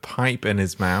put a pipe in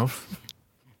his mouth.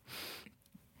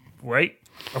 Wait,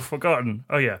 I've forgotten.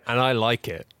 Oh, yeah. And I like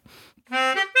it.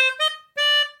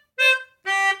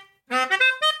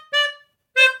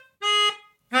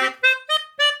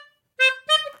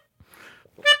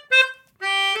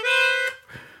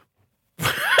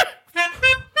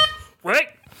 Wait.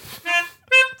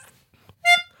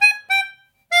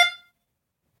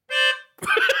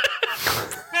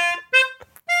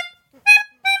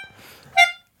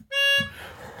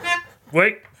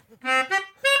 Wait.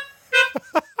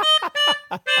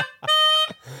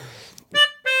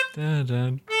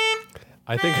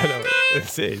 I think I know what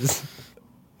this is.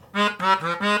 But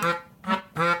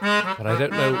I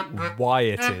don't know why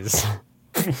it is.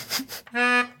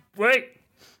 Wait.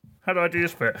 How do I do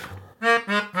this bit?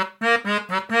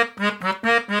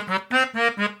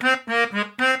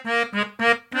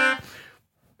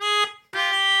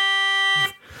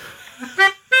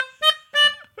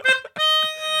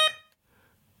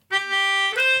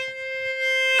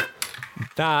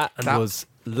 That was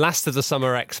Last of the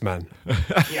Summer X-Men.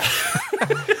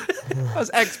 That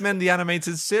was X-Men, the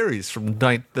animated series from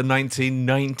the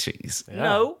 1990s. Yeah.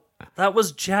 No, that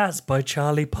was Jazz by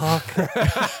Charlie Parker.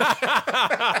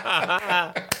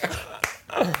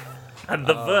 And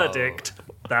the verdict,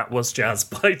 that was Jazz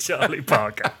by Charlie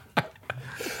Parker.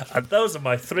 And those are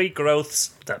my 3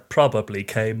 growths that probably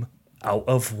came out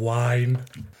of wine.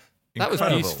 That was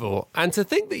useful. And to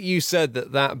think that you said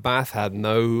that bath had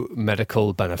no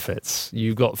medical benefits.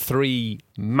 You got 3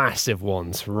 massive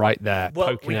ones right there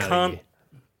poking out. We can't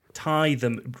tie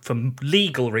them for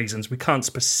legal reasons. We can't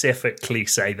specifically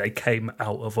say they came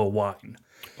out of a wine.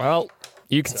 Well,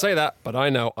 you can say that, but I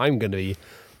know I'm going to be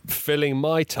filling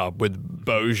my tub with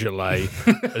Beaujolais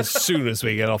as soon as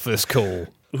we get off this call.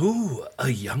 Ooh, a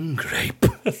young grape.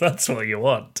 If that's what you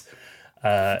want.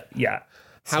 Yeah.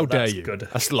 How dare you? Good.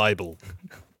 That's libel.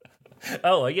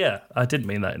 Oh, yeah. I didn't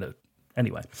mean that.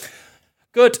 Anyway.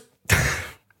 Good.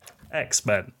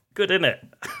 X-Men. Good, innit?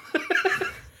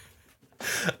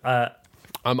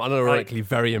 I'm unironically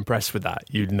very impressed with that,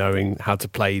 you knowing how to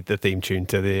play the theme tune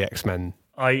to the X-Men.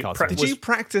 Did you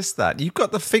practice that? You've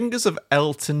got the fingers of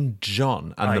Elton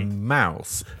John and the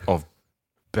mouth of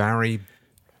Barry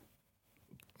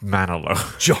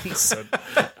Manilow Johnson.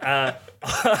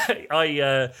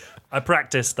 I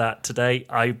practiced that today.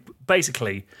 I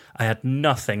had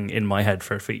nothing in my head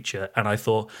for a feature, and I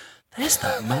thought, there's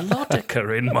that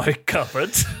melodica in my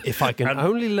cupboard. If I can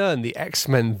only learn the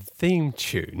X-Men theme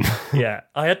tune. Yeah,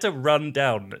 I had to run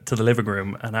down to the living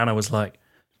room, and Anna was like,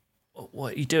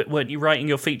 what are you doing? Weren't you writing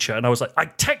your feature? And I was like, I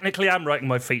technically am writing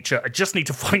my feature. I just need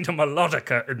to find a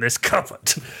melodica in this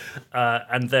cupboard.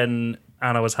 And then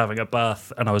Anna was having a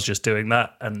bath, and I was just doing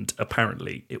that. And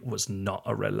apparently it was not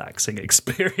a relaxing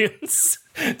experience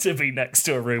to be next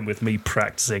to a room with me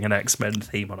practicing an X-Men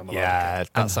theme on a melodica. Yeah,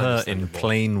 that's her in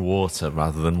plain water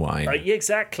rather than wine.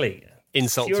 Exactly.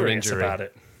 Insult to injury. About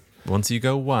it. Once you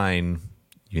go wine,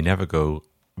 you never go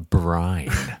brine.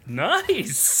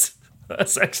 Nice.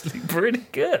 That's actually pretty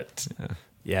good.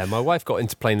 Yeah, my wife got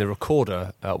into playing the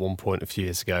recorder at one point a few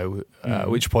years ago, at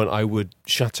which point I would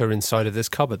shut her inside of this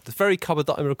cupboard. The very cupboard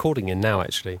that I'm recording in now,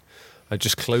 actually. I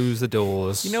just close the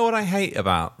doors. You know what I hate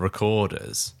about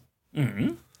recorders?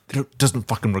 Mm-hmm. It doesn't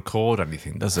fucking record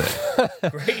anything, does it?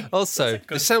 Great. Also,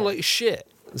 they sound like shit.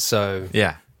 So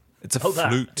yeah. It's a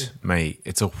flute, mate.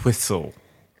 It's a whistle.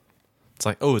 It's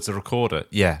like, oh, it's a recorder.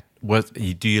 Yeah.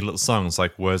 You do your little songs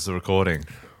like, where's the recording?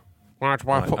 Why do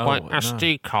I put my no.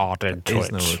 SD card into There's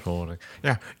it? no recording.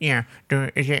 Yeah.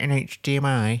 Is it an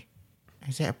HDMI?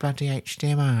 Is it a bloody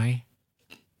HDMI?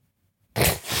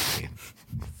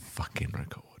 Fucking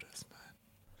recorders, man.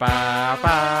 Ba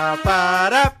ba ba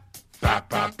da. Ba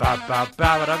ba ba ba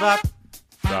ba da ba.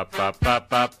 Ba ba ba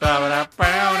ba ba da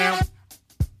ba.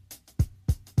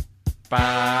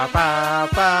 Ba ba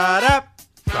ba da.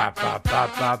 Ba ba ba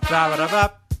ba ba da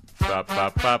ba. Ba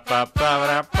ba ba ba ba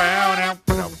da ba.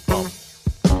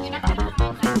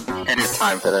 It is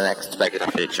time for the next regular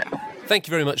feature. Thank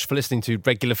you very much for listening to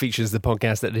Regular Features, the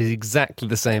podcast that is exactly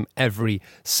the same every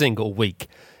single week.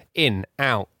 In,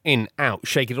 out,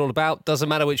 shake it all about. Doesn't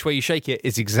matter which way you shake it,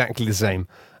 it's exactly the same.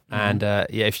 And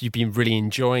if you've been really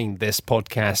enjoying this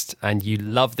podcast and you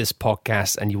love this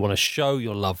podcast and you want to show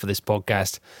your love for this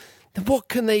podcast, then what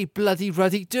can they bloody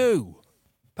ruddy do?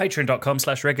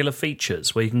 Patreon.com/regular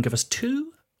features, where you can give us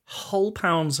 £2 whole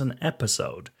an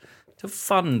episode to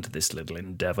fund this little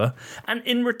endeavour. And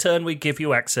in return, we give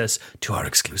you access to our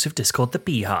exclusive Discord, The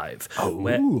Beehive,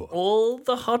 where all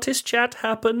the hottest chat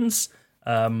happens.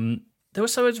 There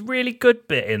was a really good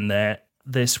bit in there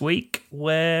this week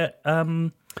where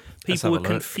people were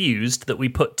confused that we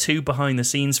put 2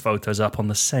 behind-the-scenes photos up on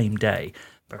the same day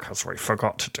because we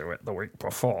forgot to do it the week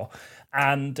before.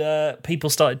 And people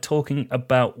started talking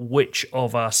about which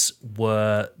of us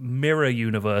were mirror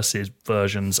universes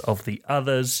versions of the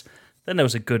others. Then there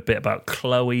was a good bit about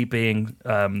Chloe being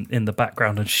in the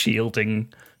background and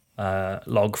shielding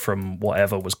Log from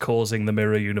whatever was causing the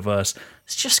mirror universe.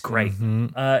 It's just great.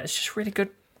 It's just really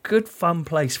good fun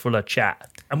place full of chat.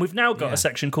 And we've now got a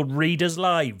section called Readers'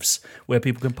 Lives, where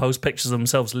people can post pictures of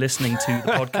themselves listening to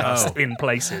the podcast in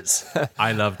places.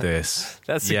 I love this.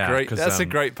 That's a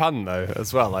great pun, though,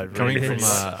 as well. Coming from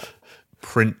a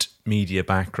print media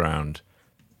background,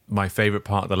 my favourite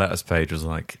part of the letters page was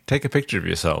like, take a picture of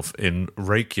yourself in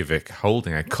Reykjavik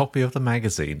holding a copy of the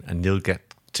magazine and you'll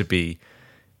get to be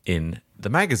in the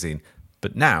magazine.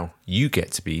 But now you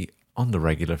get to be on the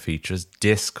Regular Features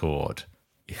Discord.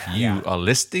 If you are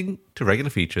listening to Regular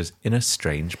Features in a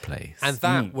strange place. And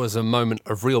that was a moment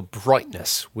of real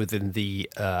brightness within the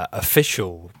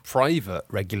official, private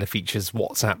Regular Features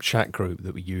WhatsApp chat group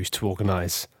that we use to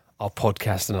organise our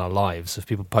podcast and our lives, of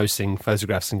people posting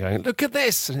photographs and going, look at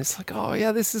this. And it's like, oh,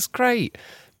 yeah, this is great.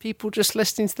 People just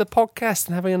listening to the podcast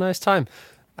and having a nice time.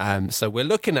 So we're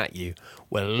looking at you.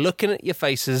 We're looking at your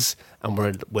faces and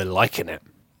we're liking it.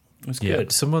 It's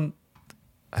good. Someone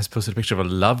has posted a picture of a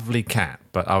lovely cat,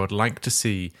 but I would like to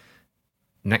see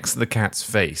next to the cat's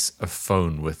face a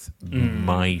phone with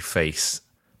my face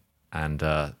and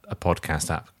a podcast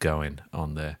app going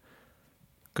on there.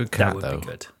 Good cat, that would though. be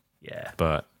good. Yeah.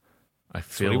 But I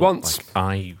feel he wants.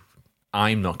 like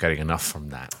I'm not getting enough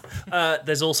from that.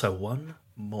 There's also one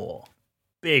more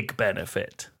big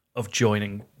benefit of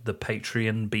joining the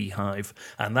Patreon Beehive,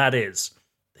 and that is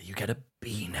that you get a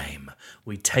bee name.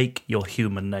 We take your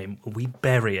human name, we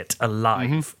bury it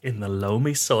alive in the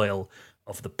loamy soil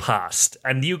of the past,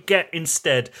 and you get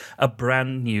instead a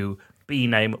brand new bee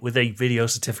name with a video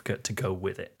certificate to go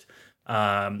with it.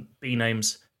 Bee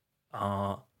names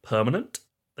are permanent.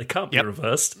 They can't be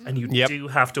reversed, and you do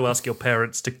have to ask your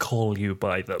parents to call you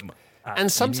by them.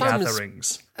 And sometimes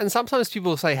gatherings. And sometimes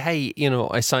people will say, hey,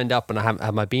 I signed up and I haven't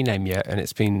had my bee name yet, and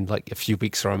it's been like a few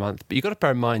weeks or a month. But you've got to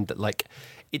bear in mind that like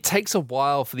it takes a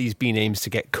while for these bee names to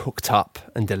get cooked up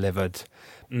and delivered.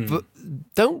 But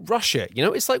don't rush it.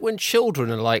 It's like when children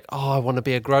are like, oh, I want to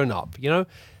be a grown-up.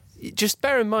 Just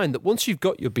bear in mind that once you've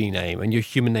got your bee name and your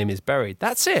human name is buried,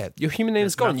 that's it. Your human name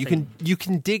is gone. You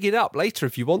can dig it up later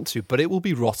if you want to, but it will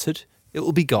be rotted. It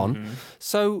will be gone.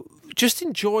 So just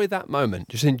enjoy that moment.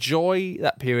 Just enjoy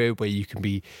that period where you can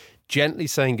be gently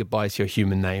saying goodbye to your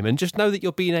human name, and just know that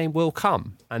your bee name will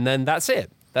come. And then that's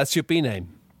it. That's your bee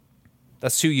name.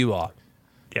 That's who you are.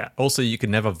 Yeah. Also, you can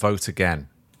never vote again.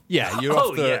 Yeah, you're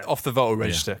off the voter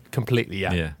register completely.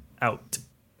 Yeah. Out.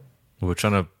 We're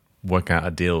trying to work out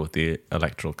a deal with the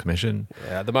Electoral Commission.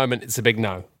 Yeah, at the moment, it's a big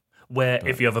no. Where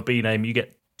if you have a bee name, you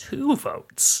get 2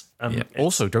 votes.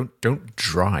 Also, don't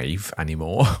drive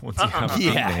anymore once you have a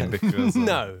bee name. Because,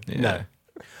 No.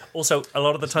 Also, a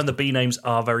lot of the time the bee names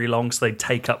are very long, so they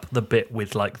take up the bit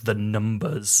with like the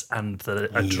numbers and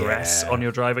the address on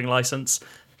your driving license.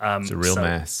 it's a real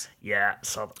mess. Yeah,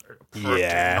 so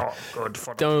not good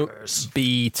for Don't numbers.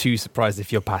 be too surprised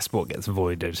if your passport gets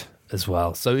voided as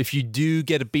well. So if you do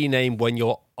get a bee name when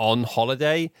you're on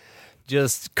holiday,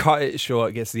 just cut it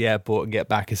short, get to the airport and get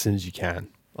back as soon as you can.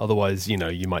 Otherwise, you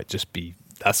might just be,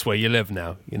 that's where you live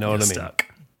now. You know what I mean? Stuck.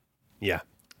 Yeah.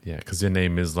 Yeah, because your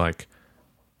name is like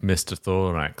Mr.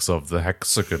 Thorax of the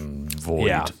Hexagon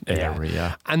Void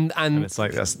area. And it's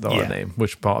like, that's not a name.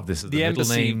 Which part of this is the middle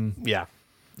embassy name? Yeah.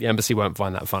 The embassy won't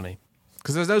find that funny.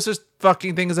 Because there's no such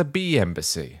fucking thing as a bee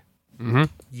embassy.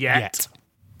 Yet.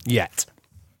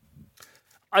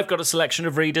 I've got a selection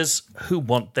of readers who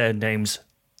want their names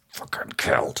fucking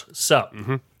killed. So,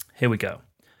 here we go.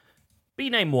 Bee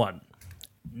name 1,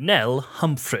 Nell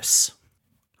Humphreys.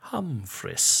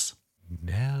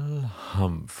 Nell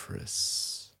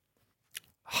Humphreys.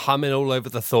 Humming all over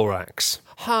the thorax.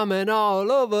 Humming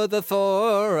all over the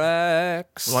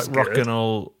thorax. Like rocking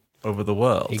all over the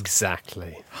world.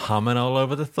 Exactly. Humming all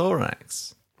over the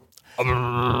thorax.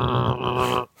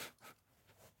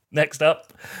 Next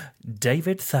up,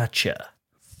 David Thatcher.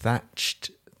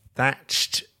 Thatched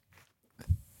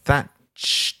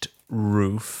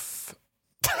roof.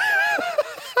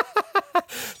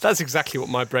 That's exactly what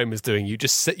my brain was doing. You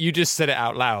just said it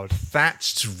out loud.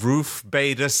 Thatched roof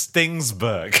Bader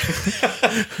Stingsburg.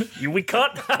 We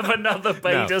can't have another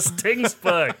Bader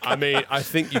Stingsburg. I mean, I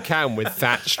think you can with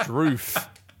thatched roof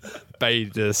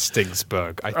Bader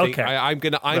Stingsburg. I think Okay. I'm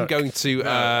going to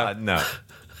no.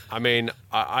 I mean,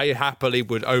 I happily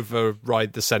would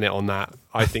override the Senate on that.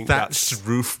 I think that's Thatched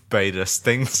roof Bader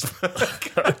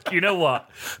Stingsburg. You know what?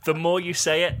 The more you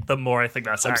say it, the more I think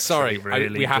that's I'm actually sorry.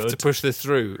 really we have good. to push this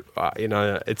through.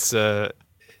 It's Because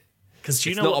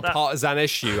it's not a partisan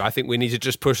issue. I think we need to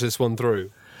just push this one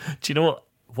through. Do you know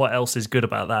what else is good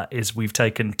about that? Is we've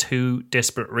taken 2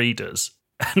 disparate readers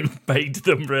and made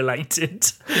them related.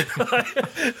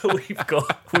 we've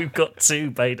got 2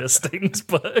 Bader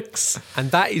Stingsburgs. And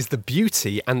that is the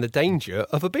beauty and the danger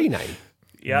of a bee name.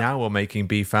 Yeah, Now we're making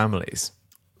bee families.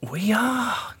 we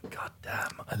are. God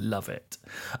damn, I love it.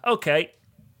 Okay,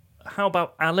 how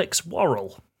about Alex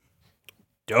Worrell?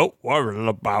 Don't worry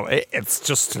about it. It's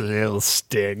just a little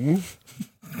sting.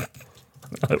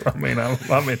 I mean,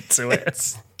 I'm into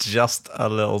it. Just a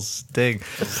little sting.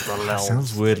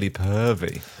 Sounds weirdly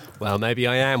pervy. Well, maybe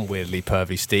I am weirdly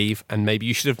pervy, Steve, and maybe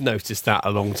you should have noticed that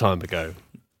a long time ago.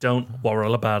 Don't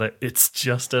worry about it. It's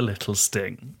just a little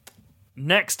sting.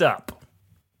 Next up,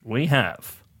 we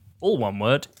have, all one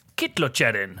word,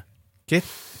 Kitlocherin.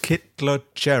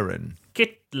 Kitlocherin.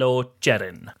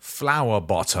 Kitlocherin. Flower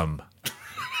bottom.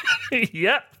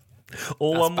 Yep.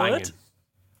 All one banging. word.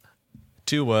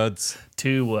 2 words.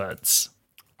 2 words.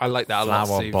 I like that a lot,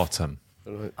 Flower Steve. bottom.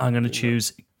 I'm going to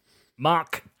choose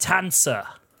Mark Tanser.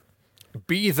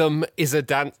 Beetham is a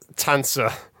tancer.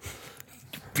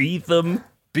 Beetham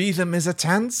Beetham is a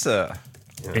tancer.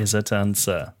 is a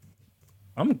Tanser.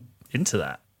 I'm into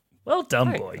that. Well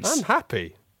done, Hey, boys. I'm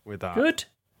happy with that. Good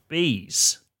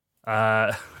bees.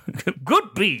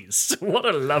 Good bees. What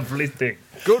a lovely thing.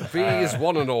 Good bees,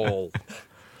 one and all.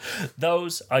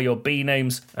 Those are your bee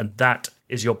names, and that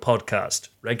is your podcast.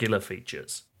 Regular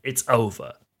features. It's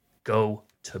over. Go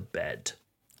to bed.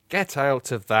 Get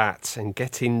out of that and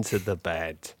get into the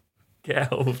bed.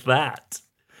 Get out of that.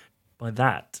 By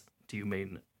that, do you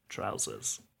mean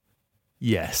trousers?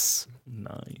 Yes.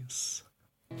 Nice.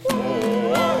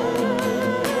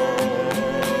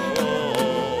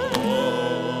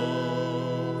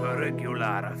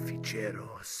 Regular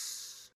ficheros.